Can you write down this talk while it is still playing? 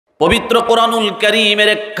পবিত্র কোরআনুল কারীমের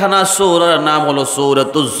একখানা সূরার নাম হলো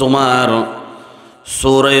সূরাতুজ জুমার।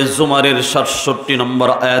 সূরা জুমারের ৬৭ নম্বর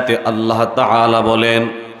আয়াতে আল্লাহ তাআলা বলেন,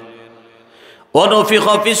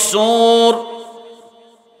 ওয়ানুফিখা ফিস সূর,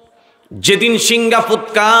 যেদিন সিংহা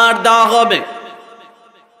ফুৎকার দেওয়া হবে,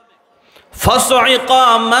 ফাসঈকা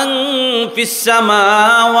মান ফিস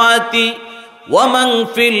সামাওয়াতি ওয়া মান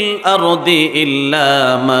ফিল আরদি ইল্লা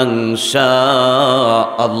মান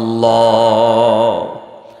শাআল্লাহ।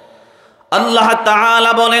 আল্লাহ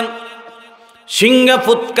তাআলা বলেন, সিংহা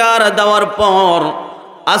ফুৎকার দেওয়ার পর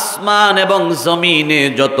আসমান এবং জমিনে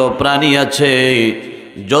যত প্রাণী আছে,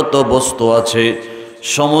 যত বস্তু আছে,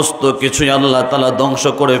 সমস্ত কিছুই আল্লাহ তাআলা ধ্বংস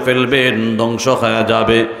করে ফেলবেন, ধ্বংস হয়ে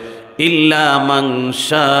যাবে। ইল্লা মান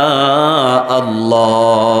শাআল্লাহ,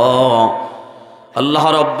 আল্লাহ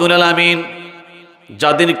রাব্বুল আলামিন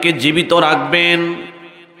যাদেরকে জীবিত রাখবেন,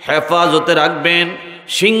 হেফাজতে রাখবেন,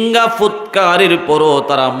 সিংহা ফুৎকারের পরও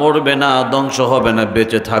তারা মরবে না, ধ্বংস হবে না,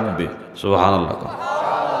 বেঁচে থাকবে। সুবহানাল্লাহ।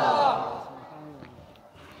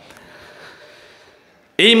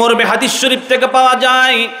 এই মর্মে হাদিস শরীফ থেকে পাওয়া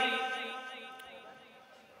যায়,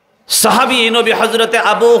 সাহাবী নবী হযরতে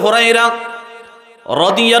আবু হুরায়রা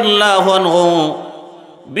রাদিয়াল্লাহু আনহু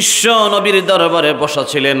বিশ্ব নবীর দরবারে বসা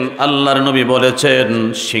ছিলেন। আল্লাহর নবী বলেছেন,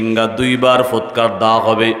 সিংহা দুইবার ফুৎকার দেওয়া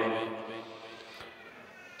হবে।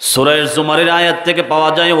 সূরা জুমারের আয়াত থেকে পাওয়া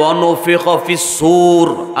যায়, ওয়ানুফিখা ফিস সূর,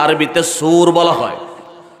 আরবিতে সূর বলা হয়।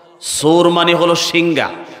 সূর মানে হলো সিংহা।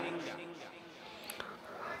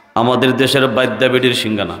 আমাদের দেশের বাদ্যাবেডির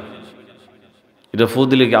সিংহা না, এটা ফু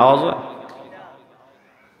দিলে কি আওয়াজ হয়?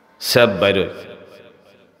 স্যাপ বাইরে,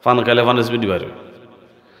 ফান খাইলে ফান স্পিড বাইরে।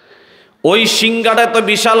 ওই সিংহাটা তো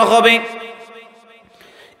বিশাল হবে,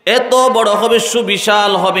 এত বড় হবে,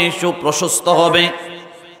 সুবিশাল হবে, সুপ্রশস্ত হবে।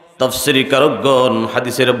 তাফসীরি কারকগণ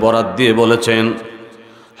হাদিসের বরাত দিয়ে বলেছেন,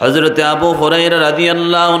 হযরতে আবু হুরায়রা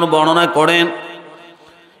রাদিয়াল্লাহু আনহু বর্ণনা করেন,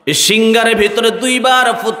 এই সিংহার ভিতরে দুইবার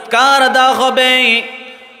ফুৎকার দেওয়া হবে।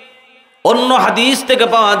 অন্য হাদিস থেকে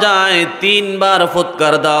পাওয়া যায় তিনবার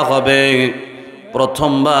ফুৎকার দেওয়া হবে।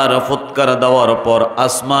 প্রথমবার ফুৎকার দেওয়ার পর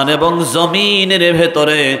আসমান এবং জমিনের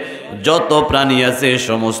ভেতরে যত প্রাণী আছে,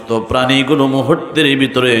 সমস্ত প্রাণীগুলো মুহূর্তের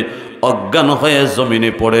ভিতরে অজ্ঞান হয়ে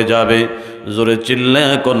জমিনে পড়ে যাবে। জোরে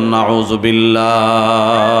চিল্লায়া কোন নাউযুবিল্লাহ।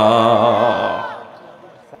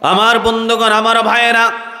 আমার বন্ধুগণ, আমার ভাইয়েরা,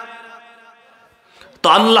 তো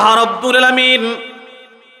আল্লাহ রাব্বুল আলামিন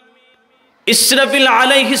ইসরাফিল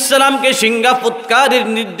আলাইহিস সালামকে সিংহা ফুৎকারের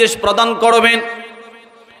নির্দেশ প্রদান করবেন।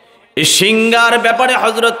 এই সিংহার ব্যাপারে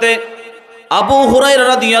হযরতে আবু হুরায়রা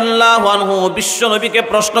রাদিয়াল্লাহু আনহু বিশ্ব নবীকে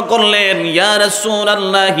প্রশ্ন করলেন, ইয়া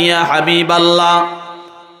রাসূলুল্লাহ, ইয়া হাবিবাল্লাহ,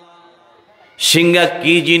 সিংহা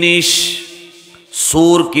কি জিনিস,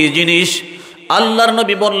 সূর কি জিনিস? আল্লাহর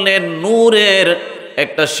নবী বললেন, নূরের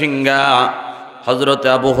একটা সিংহা। হযরতে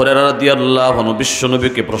আবু হুরায়রা রাদিয়াল্লাহু আনহু বিশ্ব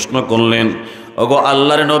নবীকে প্রশ্ন করলেন, ওগো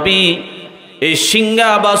আল্লাহর নবী, এই সিংহা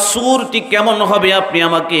বা সূরটি কেমন হবে, আপনি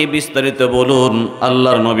আমাকে বিস্তারিত বলুন।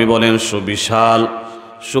 আল্লাহর নবী বলেন, সুবিশাল,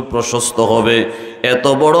 সুপ্রশস্ত হবে, এত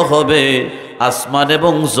বড় হবে, আসমান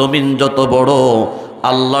এবং জমিন যত বড়,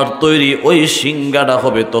 আল্লাহর তৈরি ওই সিংহাটা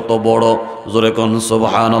হবে তত বড়। জোরে কোন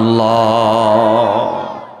সুবহানাল্লাহ।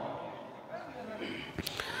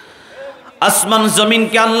 আসমান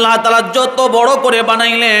জমিনকে আল্লাহ তাআলা যত বড় করে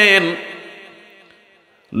বানাইলেন,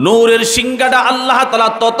 নূরের সিংহাটা আল্লাহ তাআলা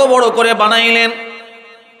তত বড় করে বানাইলেন।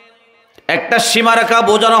 একটা সীমারেখা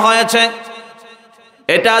বোঝানো হয়েছে,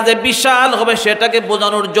 এটা যে বিশাল হবে সেটাকে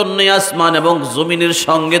বোঝানোর জন্য আসমান এবং জমিনের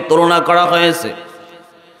সঙ্গে তুলনা করা হয়েছে।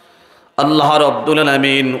 আল্লাহ রাব্বুল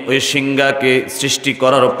আলামিন ওই সিংহাকে সৃষ্টি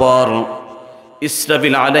করার পর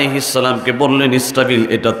ইসরাফিল আলাইহিস সালামকে বললেন, ইসরাফিল,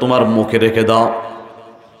 এটা তোমার মুখে রেখে দাও।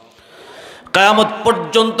 কিয়ামত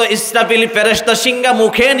পর্যন্ত ইসরাফিল ফেরেশতা সিংহা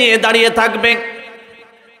মুখে নিয়ে দাঁড়িয়ে থাকবে।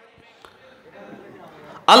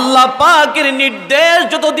 আল্লাহ পাকের নির্দেশ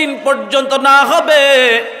যতদিন পর্যন্ত না হবে,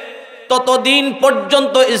 ততদিন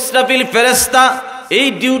পর্যন্ত ইসরাফিল ফেরেশতা এই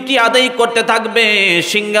ডিউটি আদায় করতে থাকবে,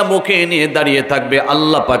 সিংহা মুখে নিয়ে দাঁড়িয়ে থাকবে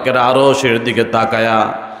আল্লাহ পাকের আরশের দিকে তাকায়া।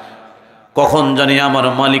 কখন জানি আমার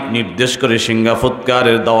মালিক নির্দেশ করে সিংহা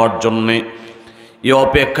ফুৎকারের দেওয়ার জন্যে, এই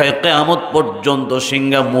অপেক্ষায় কিয়ামত পর্যন্ত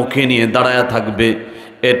সিংহা মুখে নিয়ে দাঁড়ায়া থাকবে।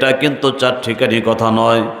 এটা কিন্তু চার ঠিকানি কথা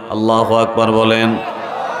নয়। আল্লাহু আকবার বলেন।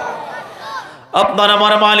 আপনার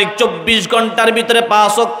আমার মালিক 24 ঘন্টার ভিতরে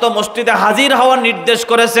 5 ওয়াক্ত মসজিদে হাজির হওয়ার নির্দেশ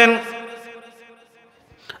করেছেন।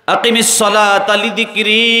 আকিমিস সালাতা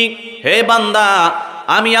লিযিকরি, হে বান্দা,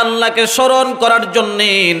 আমি আল্লাহকে স্মরণ করার জন্য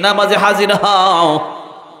নামাজে হাজির হও।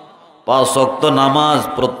 5 ওয়াক্ত নামাজ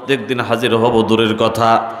প্রত্যেক দিন হাজির হব দূরের কথা,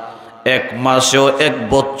 এক মাসেও এক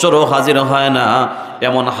বছরও হাজির হয় না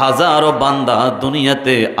এমন হাজারো বান্দা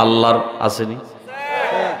দুনিয়াতে আল্লাহর আসেনি।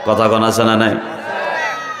 কথা কোন আছে না নাই?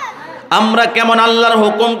 আমরা কেমন আল্লাহর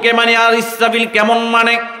হুকুমকে মানি আর ইসরাফিল কেমন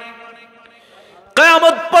মানে?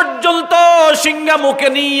 কিয়ামত পর্যন্ত সিংহা মুখে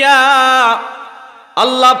নিয়া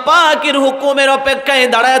আল্লাহ পাকের হুকুমের অপেক্ষায়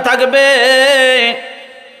দাঁড়ায় থাকবে।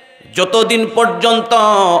 যতদিন পর্যন্ত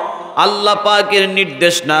আল্লাহ পাকের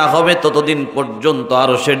নির্দেশ না হবে ততদিন পর্যন্ত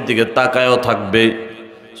আরশের দিকে তাকায়ও থাকবে।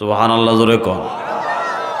 সুবহানাল্লাহ, জোরে কোন।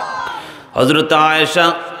 হযরত আয়েশা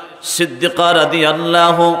সিদ্দিকা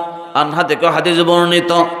রাদিয়াল্লাহু আনহা থেকে হাদিস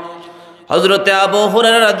বর্ণিত, হযরত আবু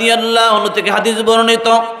হুরায়রা রাদিয়াল্লাহু আনহু থেকে হাদিস বর্ণিত,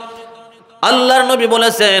 আল্লাহর নবী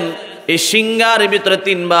বলেছেন এই সিংহার ভিতরে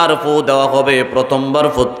 3 বার ফু দেওয়া হবে। প্রথমবার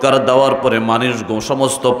ফুৎকার দেওয়ার পরে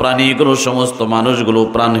সমস্ত প্রাণীগুলো, সমস্ত মানুষগুলো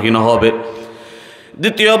প্রাণহীন হবে।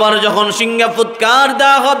 দ্বিতীয়বার যখন সিংহা ফুৎকার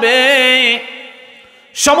দেওয়া হবে,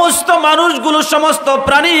 সমস্ত মানুষগুলো, সমস্ত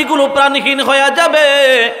প্রাণীগুলো প্রাণহীন হয়ে যাবে,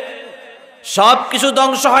 সব কিছু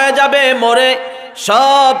ধ্বংস হয়ে যাবে, মরে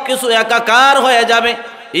সব কিছু একাকার হয়ে যাবে।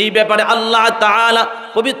 এই ব্যাপারে আল্লাহ তাআলা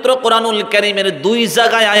পবিত্র কোরআনুল কারীমের 2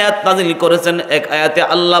 জায়গায় আয়াত নাযিল করেছেন। এক আয়াতে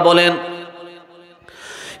আল্লাহ বলেন,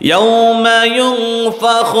 ইয়াউমা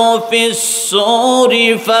ইউনফাখু ফিস-সূরি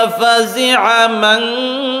ফাফাজি'a মান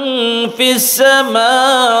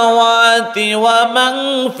ফিস-সামাওয়াতি ওয়া মান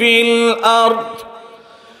ফিল-আরদ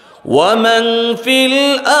ومن في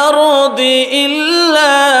الأرض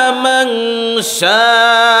إلا من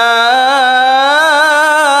شاء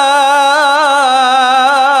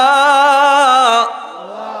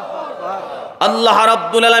আল্লাহ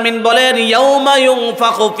রাব্বুল আলামিন বলেন, ইয়াউমা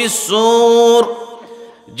ইউনফাখু ফিস-সূর,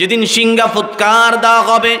 যেদিন সিংহা ফুৎকার দেওয়া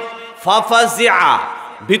হবে, ফাফাজি'a,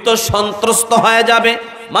 ভীত সন্ত্রস্ত হয়ে যাবে,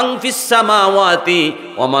 মান ফিস সামাওয়াতি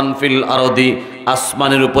ওয়া মান ফিল আরদি,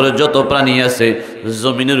 আসমানের উপরে যত প্রাণী আছে,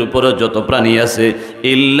 জমিনের উপরে যত প্রাণী আছে,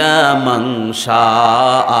 ইল্লা মান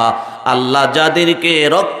শাআ, আল্লাহ যাদেরকে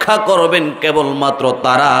রক্ষা করবেন কেবলমাত্র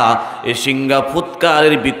তারা এই সিংহা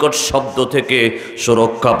ফুৎকারের বিকট শব্দ থেকে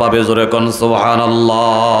সুরক্ষা পাবে। জোরে কোন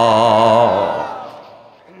সুবহানাল্লাহ।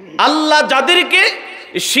 আল্লাহ যাদেরকে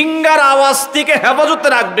সিংহার আওয়াজ থেকে হেফাজতে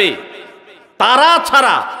রাখবে, তারা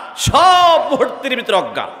ছাড়া সব মুহূর্তের ভিতরে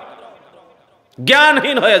অজ্ঞান,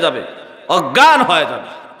 জ্ঞানহীন হয়ে যাবে, অজ্ঞান হয়ে যাবে।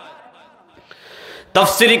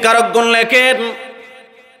 তাফসীরি কারকগণ লেখেন,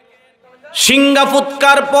 সিংহা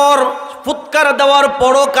ফুৎকার দেওয়ার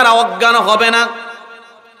পরও কারা অজ্ঞান হবে না?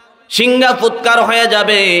 সিংহা ফুৎকার হয়ে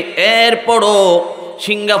যাবে, এরপরও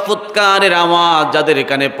সিংহা ফুৎকারের আওয়াজ যাদের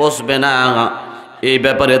কানে পৌঁছবে না। এই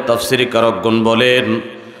ব্যাপারে তাফসীরি কারকগণ বলেন,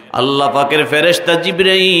 আল্লাহ পাকের ফেরেশতা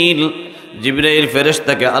জিবরাইল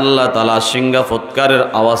ফেরেশতাকে আল্লাহ তাআলা সিংহা ফুৎকারের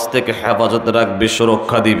আওয়াজ থেকে হেফাজত রাখবে,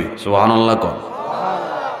 সুরক্ষা দিবে। সুবহানাল্লাহ কোন।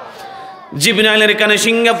 জিবরাইলের কানে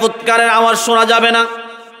সিংহা ফুৎকারের আওয়াজ শোনা যাবে না,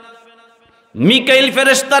 মিকাইল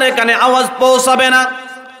ফেরেশতার কানে আওয়াজ পৌঁছাবে না,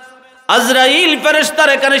 আজরাইল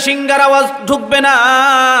ফেরেশতার কানে সিংহার আওয়াজ ঢুকবে না।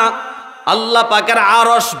 আল্লাহ পাকের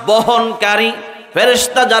আরশ বহনকারী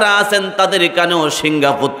ফেরেশতা যারা আছেন তাদের কানেও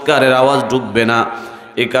সিংহা ফুৎকারের আওয়াজ ঢুকবে না।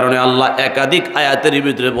 এই কারণে আল্লাহ একাধিক আয়াতের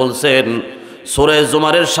ভিতরে বলছেন, সূরা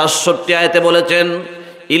জুমারের ৬৭ আয়াতে বলেছেন,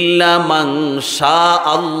 ইল্লা মান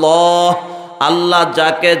শাআল্লাহ, আল্লাহ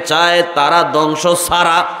যাকে চায় তারা ধ্বংস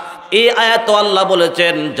ছাড়া। এই আয়াত আল্লাহ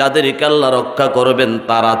বলেছেন যাদেরকে আল্লাহ রক্ষা করবেন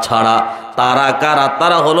তারা ছাড়া। তারা কারা?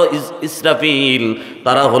 তারা হলো ইসরাফিল,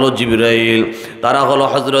 তারা হলো জিবরাইল, তারা হলো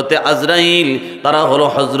হযরতে আজরাইল, তারা হলো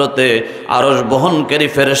হযরতে আরশ বহনকারী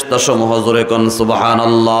ফেরেশতা সমূহ। জোরে কোন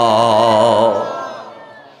সুবহানাল্লাহ।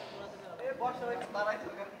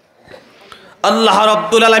 আল্লাহ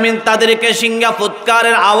রাব্বুল আলামিন তাদেরকে সিংহা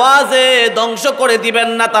ফুৎকারের আওয়াজে ধ্বংস করে দিবেন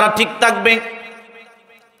না, তারা ঠিক থাকবে।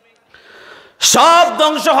 সব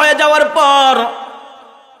ধ্বংস হয়ে যাওয়ার পর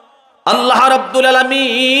আল্লাহ রাব্বুল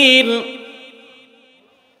আলামিন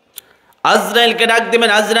আজরাইলকে ডাক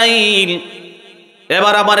দিবেন, আজরাইল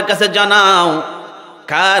এবার আমার কাছে জানাও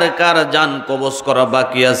কার কার জান কবজ করা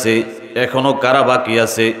বাকি আছে, এখনো কারা বাকি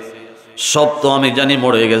আছে। সব তো আমি জানি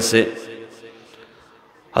মরে গেছে।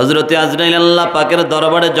 হযরতে আজরাইল আল্লাহ পাকের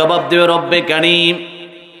দরবারে জবাব দিবে, রব্বে কারীম,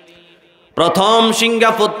 প্রথম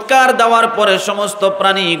সিংহা ফুৎকার দেওয়ার পরে সমস্ত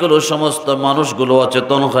প্রাণীগুলো, সমস্ত মানুষগুলো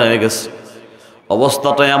অচেতন হয়ে গেছে।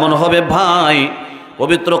 অবস্থাটা এমন হবে ভাই,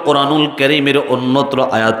 পবিত্র কোরআনুল কারীমের অন্যত্র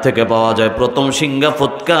আয়াত থেকে পাওয়া যায়, প্রথম সিংহা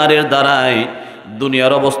ফুৎকারের দ্বারাই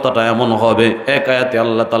দুনিয়ার অবস্থাটা এমন হবে। এক আয়াতে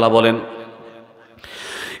আল্লাহ তাআলা বলেন,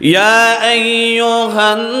 ইয়া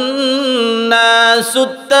আইয়ুহান নাসু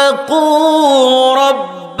তাকু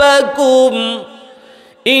রাব্বাকুম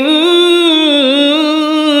ইন্না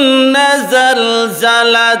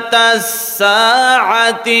জালজালাতাস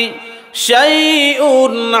সাআতি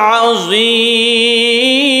শাইউন আযীম।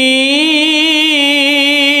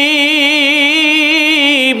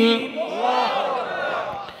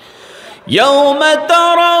 يوم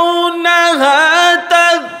ترونها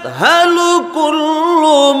تذهل كل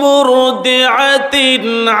مرضعة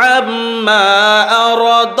عما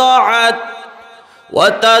أرضعت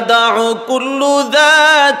وتدع كل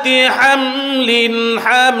ذات حمل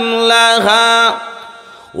حملها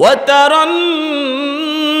وترى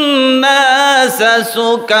الناس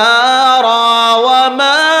سكارى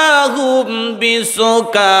وما هم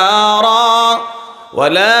بسكارى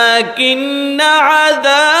ولكن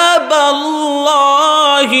عذاب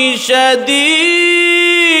الله شديد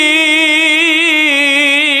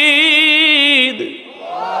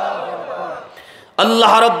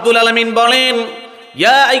الله رب العالمين বলেন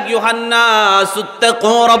ইয়া আইয়ুহান নাস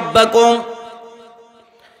ইত্তাকু রাব্বাকুম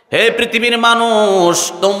হে পৃথিবীর মানুষ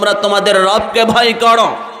তোমরা তোমাদের রবকে ভয় করো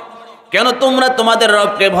কেন তোমরা তোমাদের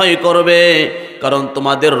রবকে ভয় করবে কারণ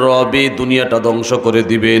তোমাদের রবই দুনিয়াটা ধ্বংস করে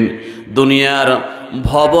দিবেন দুনিয়ার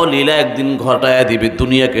ভবলীলা একদিন ঘটায় দিবে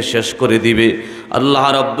দুনিয়াকে শেষ করে দিবে আল্লাহ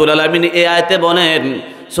রাব্বুল আলামিন এই আয়াতে বলেন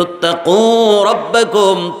সুত্তাকু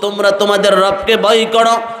রাব্বাকুম তোমরা তোমাদের রবকে ভয়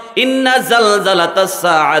করো ইন্না জালজালাতাস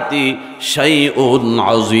সাআতি শাইউন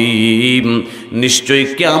আযীম নিশ্চয়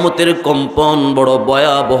কিয়ামতের কম্পন বড়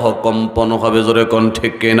ভয়াবহ কম্পন হবে জোরে কোন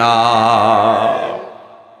ঠিক কিনা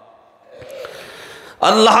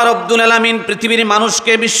আল্লাহ রাব্বুল আলামিন পৃথিবীর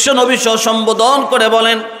মানুষকে বিশ্ব নবী সহ সম্বোধন করে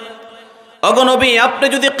বলেন ওগো নবী আপনি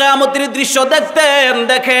যদি কিয়ামতের দৃশ্য দেখতেন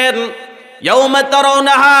দেখেন ইয়াউমা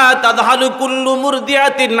তারাউনাহা তাযহালু কুল্লু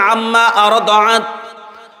মুরদিআতিন আম্মা আরদাআত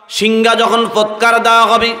সিংহা যখন ফৎকার দেওয়া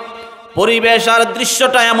হবে পরিবেশ আর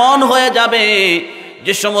দৃশ্যটা এমন হয়ে যাবে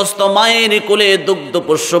যে সমস্ত মায়ের কোলে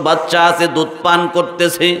দুগ্ধপোষ্য বাচ্চা আছে দুধ পান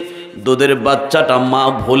করতেছে দুধের বাচ্চাটা মা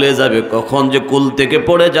ভুলে যাবে কখন যে কুল থেকে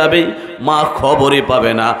পড়ে যাবে মা খবরই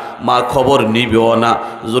পাবে না মা খবর নিবেও না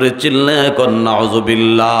জোরে চিল্লায়ে কোন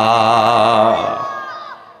নাউযুবিল্লাহ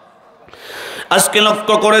আজকে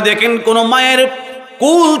লক্ষ্য করে দেখেন কোন মায়ের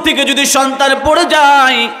কুল থেকে যদি সন্তান পড়ে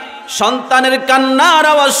যায় সন্তানের কান্নার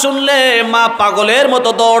আওয়াজ শুনলে মা পাগলের মতো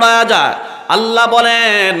দৌড়ায় যায় আল্লাহ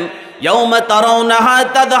বলেন ইয়াউমা তারাউনাহা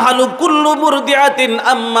তাযহালু কুল্লু মুরদিআতিন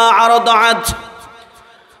আম্মা আরদাআত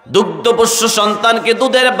দুগ্ধপোষ্য সন্তানকে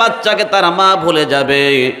দুধের বাচ্চাকে তার মা ভুলে যাবে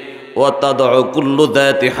ওয়া তাদউ কুল্লু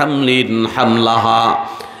যাতি হামলিন হামলাহা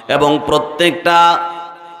এবং প্রত্যেকটা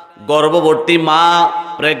গর্ভবতী মা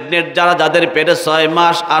প্রেগনেন্ট যাদের পেটে 6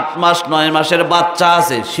 মাস 8 মাস 9 মাসের বাচ্চা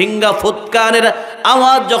আছে সিংহা ফুৎকারের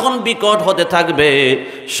আওয়াজ যখন বিকট হতে থাকবে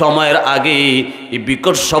সময়ের আগে এই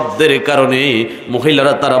বিকট শব্দের কারণে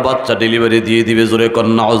মহিলারা তারা বাচ্চা ডেলিভারি দিয়ে দিবে জোরে কোন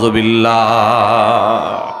নাউযুবিল্লাহ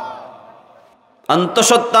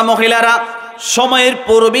অন্তঃসত্ত্বা মহিলারা সময়ের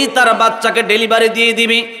পূর্বেই তার বাচ্চাকে ডেলিভারি দিয়ে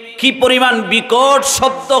দিবে কি পরিমাণ বিকট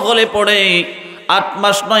শব্দ হলে পড়ে 8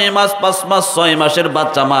 মাস 9 মাস 5 মাস 6 মাসের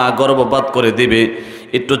বাচ্চা মা গর্ভপাত করে দিবে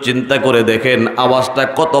একটু চিন্তা করে দেখেন আওয়াজটা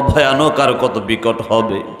কত ভয়ানক আর কত বিকট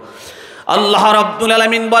হবে আল্লাহ রাব্বুল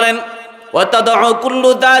আলামিন বলেন ওয়া তাদউ কুল্লু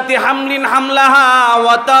যাতি হামলিন হামলাহা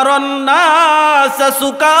ওয়া তারান নাস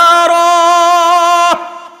সুকারা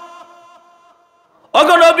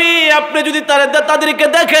ওগো নবী আপনি যদি তাদেরকে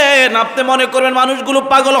দেখেন আপনি মনে করবেন মানুষগুলো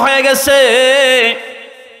পাগল হয়ে গেছে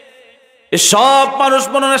সব মানুষ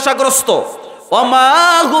মনে নেশাগ্রস্ত ওমা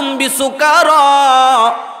হুম বিসুকারা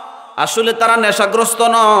আসলে তারা নেশাগ্রস্ত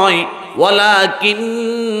নয়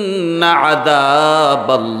ওয়ালাকিন্না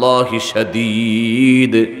আযাবাল্লাহি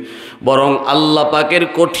শাদীদ বরং আল্লাহ পাকের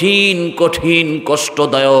কঠিন কঠিন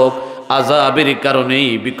কষ্টদায়ক আযাবের কারণেই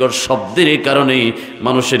বিকট শব্দের কারণেই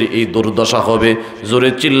মানুষের এই দুর্দশা হবে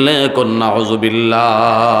জোরে চিল্লায়ে কোন নাউযুবিল্লাহ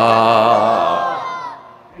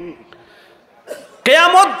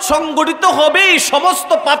কিয়ামত সংঘটিত হবে সমস্ত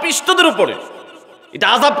পাপিষ্ঠদের উপরে এটা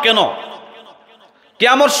আযাব কেন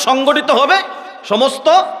কিয়ামত সংঘটিত হবে সমস্ত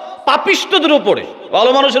পাপিষ্ঠদের উপরে ভালো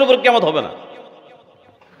মানুষের উপর কিয়ামত হবে না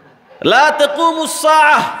লা তাকুমুস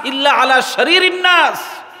সাআহ ইল্লা আলা শারীরিন নাস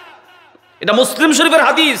এটা মুসলিম শরীফের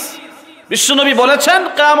হাদিস বিশ্বনবী বলেছেন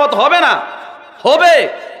কিয়ামত হবে না হবে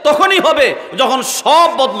তখনই হবে যখন সব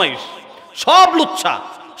বদমাইশ সব লুচ্ছা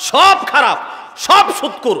সব খারাপ সব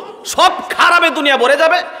সুদকুর সব খারাপে দুনিয়া ভরে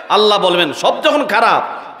যাবে আল্লাহ বলবেন সব যখন খারাপ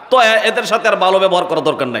তো এদের সাথে আর ভালো ব্যবহার করার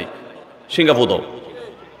দরকার নাই সিঙ্গাপুর দাও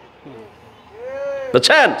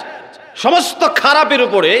বুঝছেন সমস্ত খারাপের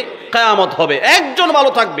উপরে কিয়ামত হবে একজন ভালো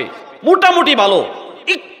থাকবে মোটামুটি ভালো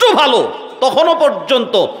একটু ভালো তখনও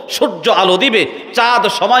পর্যন্ত সূর্য আলো দিবে চাঁদ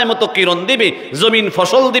সময় মতো কিরণ দিবে জমিন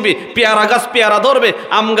ফসল দিবে পেয়ারা গাছ পেয়ারা ধরবে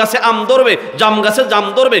আম গাছে আম ধরবে জাম গাছে জাম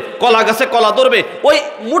ধরবে কলা গাছে কলা ধরবে ওই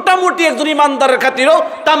মোটামুটি একজন ইমানদারের খাতিরও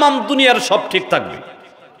তামাম দুনিয়ার সব ঠিক থাকবে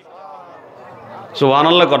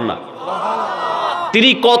সুবহানাল্লাহ কর না তিনি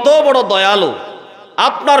কত বড় দয়ালু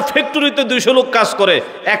আপনার ফ্যাক্টরিতে 200 লোক কাজ করে,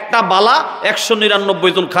 একটা বালা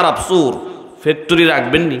 199 জন খারাপ চোর, ফ্যাক্টরি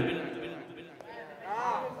রাখবেন নি?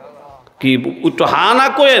 কি একটু হা না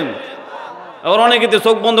কোয়েন। আবার অনেকে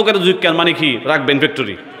চোখ বন্ধ করে ঝুঁকেন, মানে কি রাখবেন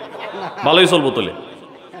ফ্যাক্টরি? ভালোই চলবো তোলে।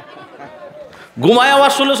 ঘুমায়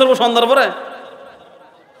আওয়াজ শুনলে চলবো সন্ধ্যার পরে?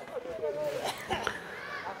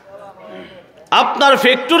 আপনার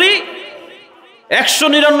ফ্যাক্টরি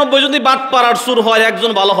 199 যদি বাটপার আর চোর হয়,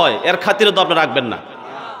 একজন ভালো হয়, এর খাতিরে তো আপনি রাখবেন না।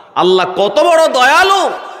 আল্লাহ কত বড় দয়ালু,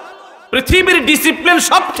 পৃথিবীর ডিসিপ্লিন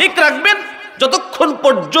সব ঠিক রাখবেন যতক্ষণ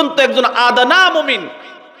পর্যন্ত একজন আদানা মুমিন,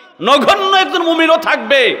 নগণ্য একজন মুমিনও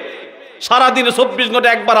থাকবে, সারাদিনে 24 ঘন্টা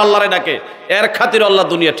একবার আল্লাহরে ডাকে, এর খাতিরে আল্লাহ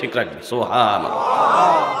দুনিয়া ঠিক রাখবে। সুবহানাল্লাহ।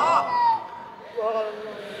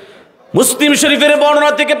 মুসলিম শরীফের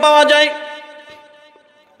বর্ণনা থেকে পাওয়া যায়,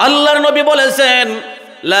 আল্লাহর নবী বলেছেন,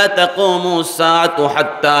 লা তাকুমু সাআতু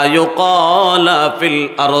হাত্তা ইউকালা ফিল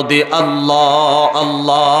আরদি আল্লাহ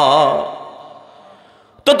আল্লাহ।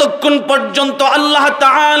 ততক্ষণ পর্যন্ত আল্লাহ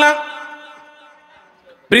তাআলা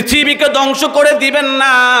পৃথিবীকে ধ্বংস করে দিবেন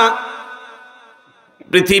না,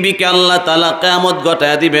 পৃথিবীকে আল্লাহ তাআলা কিয়ামত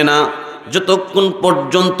ঘটায় দিবে না, যতক্ষণ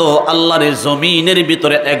পর্যন্ত আল্লাহর জমিনের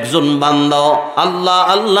ভিতরে একজন বান্দা আল্লাহ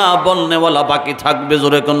আল্লাহ বলনেওয়ালা বাকি থাকবে।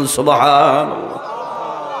 জোরে কোন সুবহানাল্লাহ।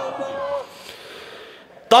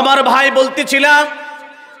 তোমার ভাই বলতেছিলাম,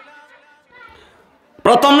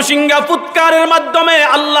 প্রথম সিংহা ফুৎকারের মাধ্যমে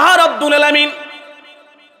আল্লাহ রাব্বুল আলামিন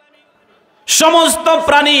সমস্ত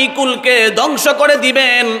প্রাণী কুলকে ধ্বংস করে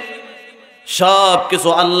দিবেন, সব কিছু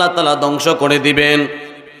আল্লাহ তাআলা ধ্বংস করে দিবেন।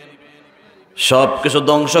 সব কিছু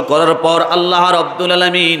ধ্বংস করার পর আল্লাহ রাব্বুল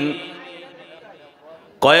আলামিন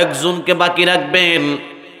কয়েকজনকে বাকি রাখবেন,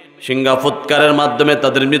 সিংহা ফুৎকারের মাধ্যমে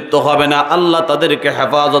তাদের মৃত্যু হবে না, আল্লাহ তাদেরকে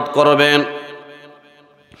হেফাজত করবেন।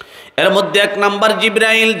 এর মধ্যে 1 নাম্বার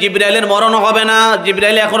জিবরাইল, জিবরাইলের মরণ হবে না,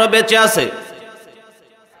 জিবরাইল এখনো বেঁচে আছে।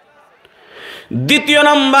 2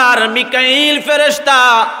 নাম্বার মিকাইল ফেরেশতা,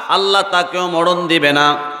 আল্লাহ তাকেও মরণ দিবে না,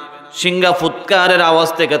 সিংহা ফুৎকারের আওয়াজ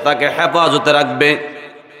থেকে তাকে হেফাজতে রাখবে।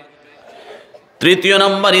 3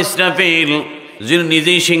 নাম্বার ইসরাফিল, যিনি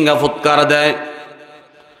নিজেই সিংহা ফুৎকার দেয়।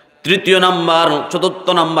 3 নাম্বার,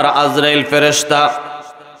 4 নাম্বার আজরাইল ফেরেশতা।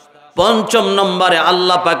 5 নম্বরে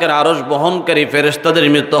আল্লাহ পাকের আরশ বহনকারী ফেরেশতাদের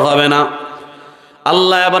মৃত্যু হবে না।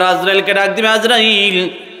 আল্লাহ এবার আজরাইলকে ডাক দিবে, আজরাইল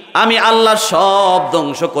আমি আল্লাহ সব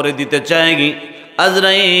ধ্বংস করে দিতে চাই,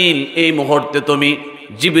 আজরাইল এই মুহূর্তে তুমি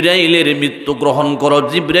জিবরাইলের মৃত্যু গ্রহণ করো,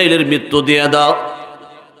 জিবরাইলের মৃত্যু দিয়ে দাও।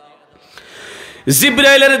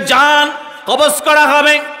 জিবরাইলের জান কবজ করা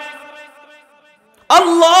হবে।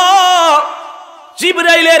 আল্লাহ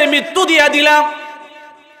জিবরাইলের মৃত্যু দিয়ে দিলাম,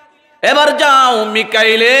 এবার যাও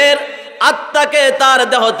মিকাইলের আত্মাকে তার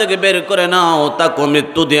দেহ থেকে বের করে নাও, তাকে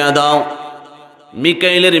মৃত্যু দিয়ে দাও।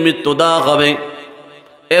 মিকাইলের মৃত্যু দেওয়া হবে।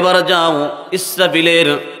 এবার যাও ইসরাফিলের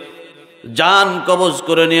জান কবজ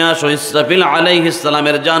করে নিয়ে আসো, ইসরাফিল আলাইহিস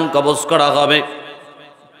সালামের জান কবজ করা হবে।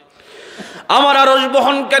 আমার আরশ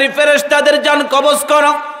বহনকারী ফেরেশতাদের জান কবজ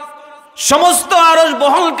করো, সমস্ত আরশ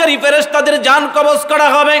বহনকারী ফেরেশতাদের জান কবজ করা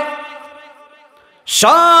হবে।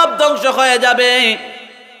 সব ধ্বংস হয়ে যাবে,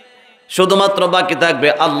 শুধুমাত্র বাকি থাকবে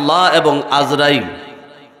আল্লাহ এবং আজরাইল।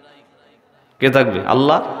 কে থাকবে?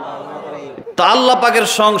 আল্লাহ। তা আল্লাহ পাকের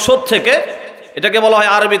সংসদ থেকে, এটাকে বলা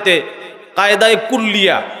হয় আরবিতে কায়দায়ে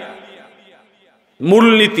কুল্লিয়া,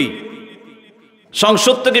 মূলনীতি।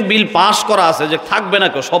 সংসদ থেকে বিল পাস করা আছে যে থাকবে না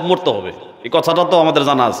কেউ, সব মরতে হবে। এই কথাটা তো আমাদের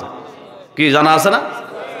জানা আছে। কি জানা আছে না?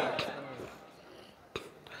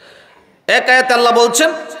 এক আয়াতে আল্লাহ বলছেন,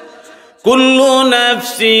 কুল্লু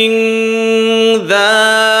নাফসিন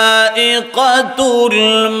যায়িকাতুল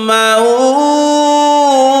মাউত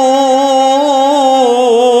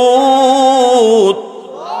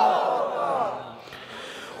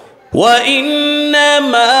ওয়া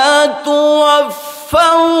ইন্নামা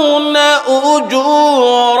তুওয়াফাউনা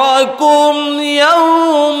উজুরাকুম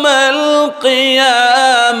ইয়াওমাল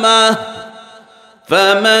কিয়ামাহ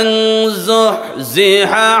فمن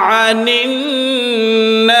زحزح عن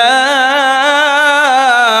النار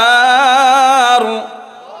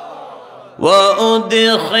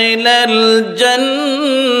وأدخل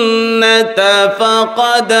الجنة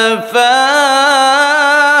فقد فاز।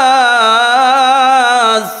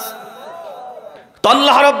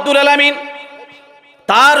 আল্লাহ রাব্বুল আলামিন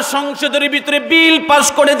তার সংসদের ভিতরে বিল পাস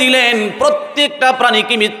করে দিলেন, প্রত্যেকটা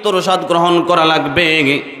প্রাণীকে মৃত্যুর স্বাদ গ্রহণ করা লাগবে।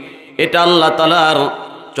 এটা আল্লাহ তাআলার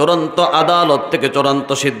চূড়ান্ত আদালত থেকে চূড়ান্ত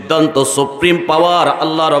সিদ্ধান্ত, সুপ্রিম পাওয়ার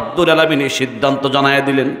আল্লাহ রাব্বুল আলামিন সিদ্ধান্ত জানায়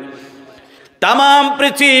দিলেন। তামাম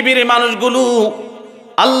পৃথিবীর মানুষগুলো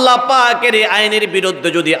আল্লাহ পাকের আইনের বিরুদ্ধে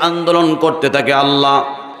যদি আন্দোলন করতে থাকে, আল্লাহ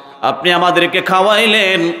আপনি আমাদেরকে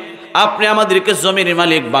খাওয়াইলেন, আপনি আমাদেরকে জমির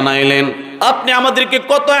মালিক বানাইলেন, আপনি আমাদেরকে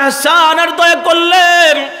কত ইহসান আর দয়া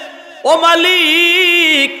করলেন। ও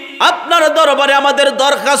মালিক, আপনার দরবারে আমাদের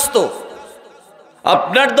দরখাস্ত,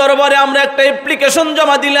 আপনার দরবারে আমরা একটা অ্যাপ্লিকেশন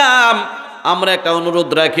জমা দিলাম, আমরা একটা অনুরোধ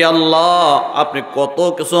রাখি আল্লাহ, আপনি কত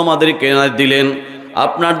কিছু আমাদেরকে দিলেন,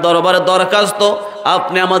 আপনার দরবারে দরখাস্ত,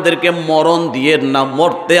 আপনি আমাদেরকে মরণ দিয়েন না,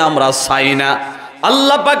 মরতে আমরা চাই না।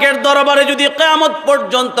 আল্লাহ পাকের দরবারে যদি কিয়ামত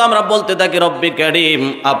পর্যন্ত আমরা বলতে থাকি রব্বি কারীম,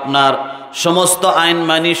 আপনার সমস্ত আইন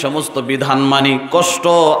মানি, সমস্ত বিধান মানি, কষ্ট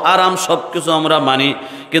আরাম সব কিছু আমরা মানি,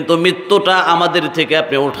 কিন্তু মৃত্যুটা আমাদের থেকে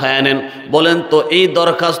আপনি উঠায় নেন, বলেন তো এই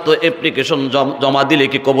দরখাস্ত অ্যাপ্লিকেশন জমা দিলে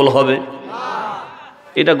কি কবুল হবে?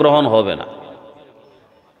 এটা গ্রহণ হবে না।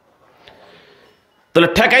 তাহলে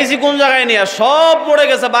ঠেকাইছি কোন জায়গায় নিয়ে? সব মরে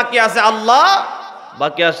গেছে, বাকি আছে আল্লাহ,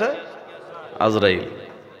 বাকি আছে আজরাইল।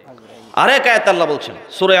 আরেক আয়াতে আল্লাহ বলছেন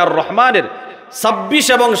সূরা আর রহমানের 26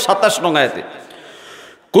 এবং 27 নং আয়াতে,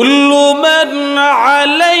 কুল্লু মান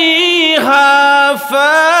আলাইহা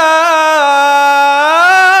ফান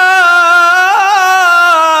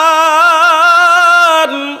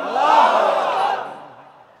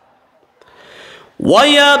ওয়া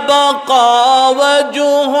ইয়াবকা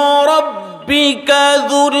ওয়াজহু রাব্বিকা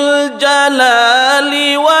যুল জালালি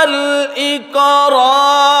ওয়াল ইকরাম।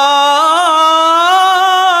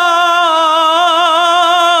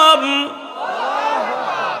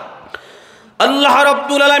 আল্লাহ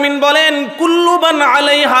রাব্বুল আলামিন বলেন কুল্লু মান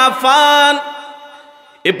আলাইহা ফান,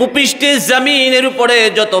 এই ভূপৃষ্ঠে জমিনের উপরে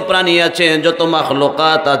যত প্রাণী আছে, যত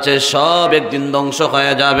মাখলুকাত আছে, সব একদিন ধ্বংস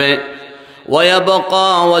হয়ে যাবে। ওয়া ইয়াবকা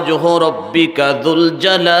ওয়াজহু রাব্বিকা যুল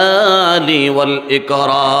জালালি ওয়াল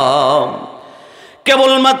ইকরাম,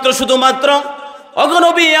 কেবলমাত্র শুধুমাত্র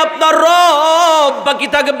অগনবী আপনার রব বাকি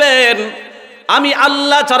থাকবেন, আমি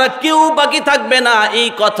আল্লাহ ছাড়া কেউ বাকি থাকবে না। এই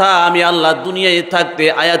কথা আমি আল্লাহ দুনিয়ায় থাকতে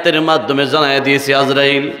আয়াতের মাধ্যমে জানাই দিয়েছি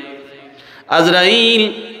আজরাইল, আজরাইল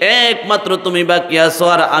একমাত্র তুমি বাকি আছো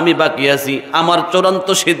আর আমি বাকি আছি। আমার চূড়ান্ত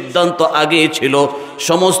সিদ্ধান্ত আগেই ছিল,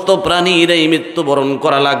 সমস্ত প্রাণীর এই মৃত্যুবরণ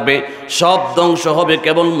করা লাগবে, সব ধ্বংস হবে,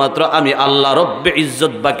 কেবলমাত্র আমি আল্লাহ রব্বে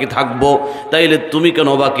ইজ্জত বাকি থাকবো। তাইলে তুমি কেন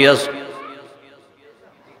বাকি আছো?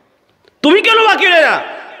 তুমি কেন বাকি না?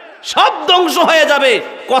 সব ধ্বংস হয়ে যাবে,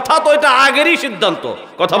 কথা তো এটা আগেরই সিদ্ধান্ত,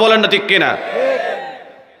 কথা বলেন না ঠিক কিনা?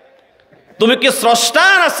 তুমি কি স্রষ্টা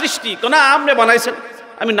না সৃষ্টি? না, আপনি বানাইছেন,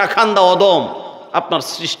 আমি না খান্দা অদম, আপনার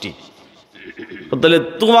সৃষ্টি। তাহলে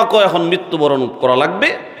তোমাকে এখন মৃত্যুবরণ করা লাগবে,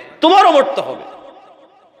 তোমারও মরতে হবে।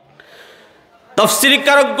 তাফসীর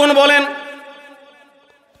কারকগণ বলেন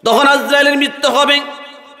তখন আজরাইলের মৃত্যু হবে।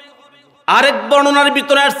 আরেক বর্ণনার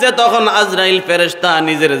ভিতরে আসছে তখন আজরাইল ফেরেশতা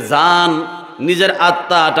নিজের জান, নিজের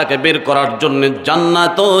আত্মাটাকে বের করার জন্য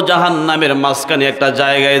জান্নাত ও জাহান্নামের মাঝখানে একটা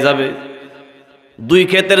জায়গায় যাবে। দুই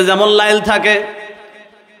ক্ষেতের যেমন লাইল থাকে,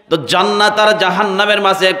 তো জান্নাত আর জাহান্নামের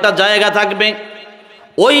মাঝে একটা জায়গা থাকবে।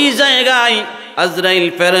 ওই জায়গায় আজরাইল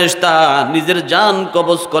ফেরেশতা নিজের জান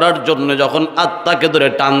কবজ করার জন্য যখন আত্মাকে ধরে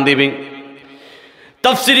টান দিবে,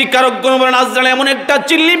 তাফসীরি কারকগণ বলেন আজরাইল এমন একটা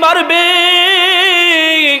চিল্লি মারবে,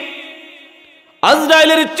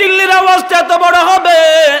 আজরাইলের চিল্লির আওয়াজটা এত বড় হবে,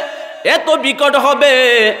 এত বিকট হবে,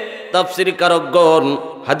 তাফসীরি কারকগণ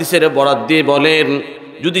হাদিসের বরাত দিয়ে বলেন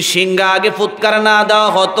যদি সিংহা আগে ফুৎকার না দেওয়া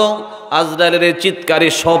হতো, আজরাইলের চিৎকারে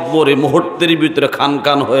সব মরে মুহূর্তের ভিতরে খান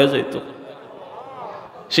খান হয়ে যেত।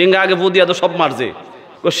 সিংহা আগে ফু দিয়া তো সব মারছে,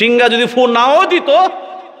 সিংহা যদি ফু নাও দিত,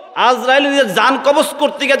 আজরাইল জান কবজ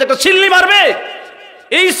করতে গেছে একটা চিল্লি মারবে,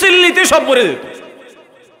 এই চিল্লিতে সব মরে যেত।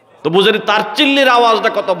 তো বুঝেন তার চিল্লির আওয়াজটা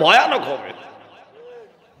কত ভয়ানক হবে।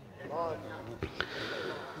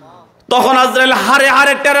 তখন আজরাইল হারে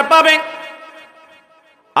হারে টের পাবে,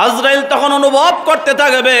 আজরাইল তখন অনুভব করতে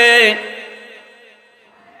থাকবে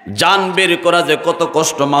জান বের করা যে কত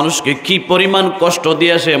কষ্ট, মানুষকে কি পরিমাণ কষ্ট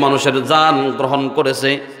দিয়ে সে মানুষের জান গ্রহণ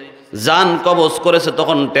করেছে, জান কবজ করেছে,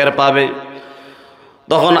 তখন টের পাবে।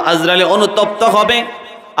 তখন আজরাইল অনুতপ্ত হবে,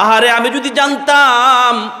 আহারে আমি যদি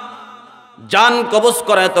জানতাম জান কবজ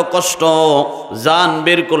করা এত কষ্ট, জান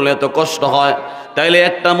বের করলে এত কষ্ট হয়, তাইলে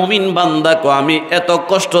একটা মুমিন বান্দাকে আমি এত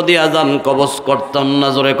কষ্ট দিয়া জান কবজ করতাম না।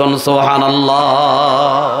 জোরে কোন সুবহানাল্লাহ।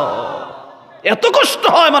 এত কষ্ট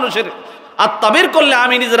হয় মানুষের আত্মা বের করলে,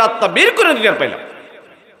 আমি নিজের আত্মা বের করে নিতে পাইলাম।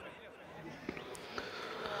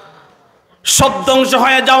 সব ধ্বংস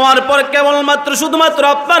হয়ে যাওয়ার পর কেবলমাত্র শুধুমাত্র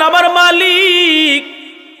আপনার আমার মালিক,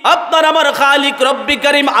 আপনার আমার খালিক রব্বি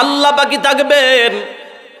কারীম আল্লাহ বাকি থাকবেন।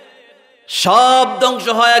 সব ধ্বংস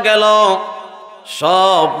হয়ে গেল,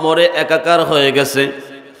 সব মরে একাকার হয়ে গেছে।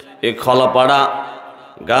 এই খলাপাড়া,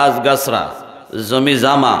 গাছ গাছরা, জমি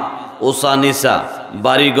জামা, উঁচা নিচা,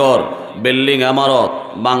 বাড়িঘর, বিল্ডিং, ইমারত,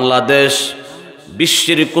 বাংলাদেশ,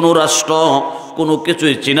 বিশ্বের কোনো রাষ্ট্র, কোনো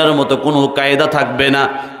কিছুই চেনার মতো কোনো কায়দা থাকবে না।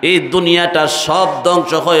 এই দুনিয়াটা সব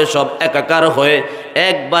ধ্বংস হয়ে সব একাকার হয়ে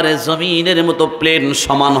একবারে জমিনের মতো প্লেন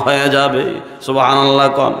সমান হয়ে যাবে। সুবহানাল্লাহ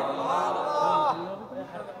কোন।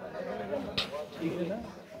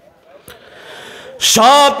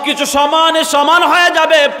 সব কিছু সমানে সমান হয়ে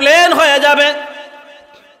যাবে, প্লেন হয়ে যাবে,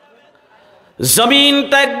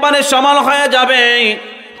 জমিনটা একবারে সমান হয়ে যাবে।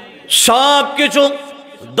 সব কিছু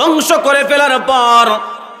ধ্বংস করে ফেলার পর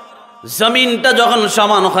জমিনটা যখন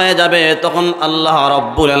সমান হয়ে যাবে তখন আল্লাহ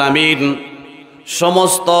রাব্বুল আলামিন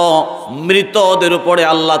সমস্ত মৃতদের উপরে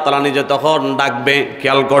আল্লাহ তাআলা নিজে তখন ডাকবে।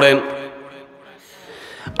 খেয়াল করেন,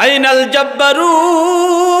 আইনাল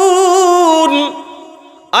জাব্বারুন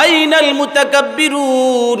আইনাল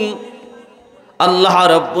মুতাকাব্বিরুন। আল্লাহ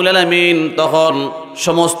রাব্বুল আলামিন তখন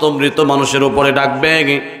সমস্ত মৃত মানুষের উপরে ডাকবে,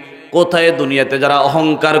 কোথায় দুনিয়াতে যারা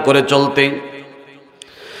অহংকার করে চলতে,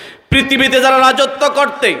 পৃথিবীতে যারা রাজত্ব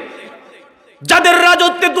করতে, যাদের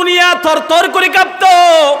রাজত্বে দুনিয়া থরথর করে কাঁপত,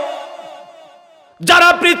 যারা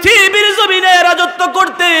পৃথিবীর জমিনে রাজত্ব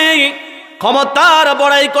করতে, ক্ষমতার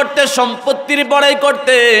বড়াই করতে, সম্পত্তির বড়াই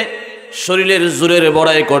করতে, শরীরের জোরের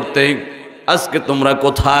বড়াই করতে, আজকে তোমরা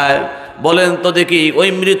কোথায় বলেন তো দেখি? ওই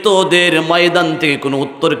মৃতদের ময়দান থেকে কোনো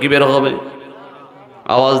উত্তর কি বের হবে?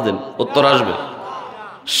 আওয়াজ দেন, উত্তর আসবে।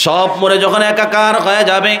 সব মরে যখন একাকার হয়ে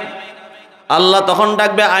যাবে আল্লাহ তখন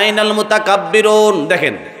ডাকবে আইনাল মুতাকাব্বিরুন।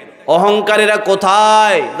 দেখেন অহংকারীরা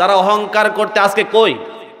কোথায়? যারা অহংকার করতে আজকে কই?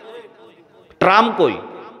 ট্রাম্প কই?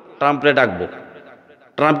 ট্রাম্পরে ডাকবো।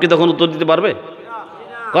 ট্রাম্প কি তখন উত্তর দিতে পারবে?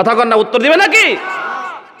 কথা কন না, উত্তর দিবে নাকি?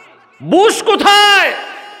 বুশ কোথায়?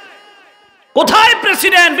 কোথায়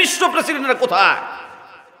প্রেসিডেন্ট, বিশ্ব প্রেসিডেন্টরা কোথায়?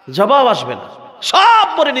 জবাব আসবে না। সব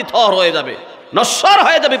মরে নিথর হয়ে যাবে, নশ্বর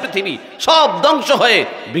হয়ে যাবে পৃথিবী, সব ধ্বংস হয়ে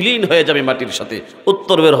বিলীন হয়ে যাবে মাটির সাথে,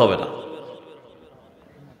 উত্তর বের হবে না।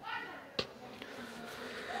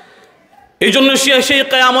 এই জন্য সেই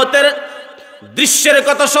কিয়ামতের দৃশ্যের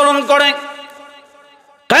কথা স্মরণ করে,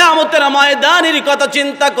 কিয়ামতের ময়দানের কথা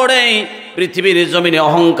চিন্তা করে পৃথিবীর জমিনে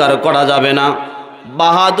অহংকার করা যাবে না,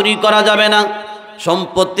 বাহাদুরি করা যাবে না,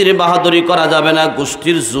 সম্পত্তির বাহাদুরি করা যাবে না,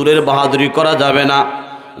 গোষ্ঠীর জোরের বাহাদুরি করা যাবে না,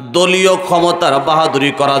 দলীয় ক্ষমতার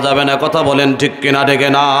বাহাদুরি করা যাবে না। কথা বলেন ঠিক কিনা? ঠিক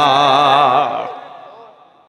না?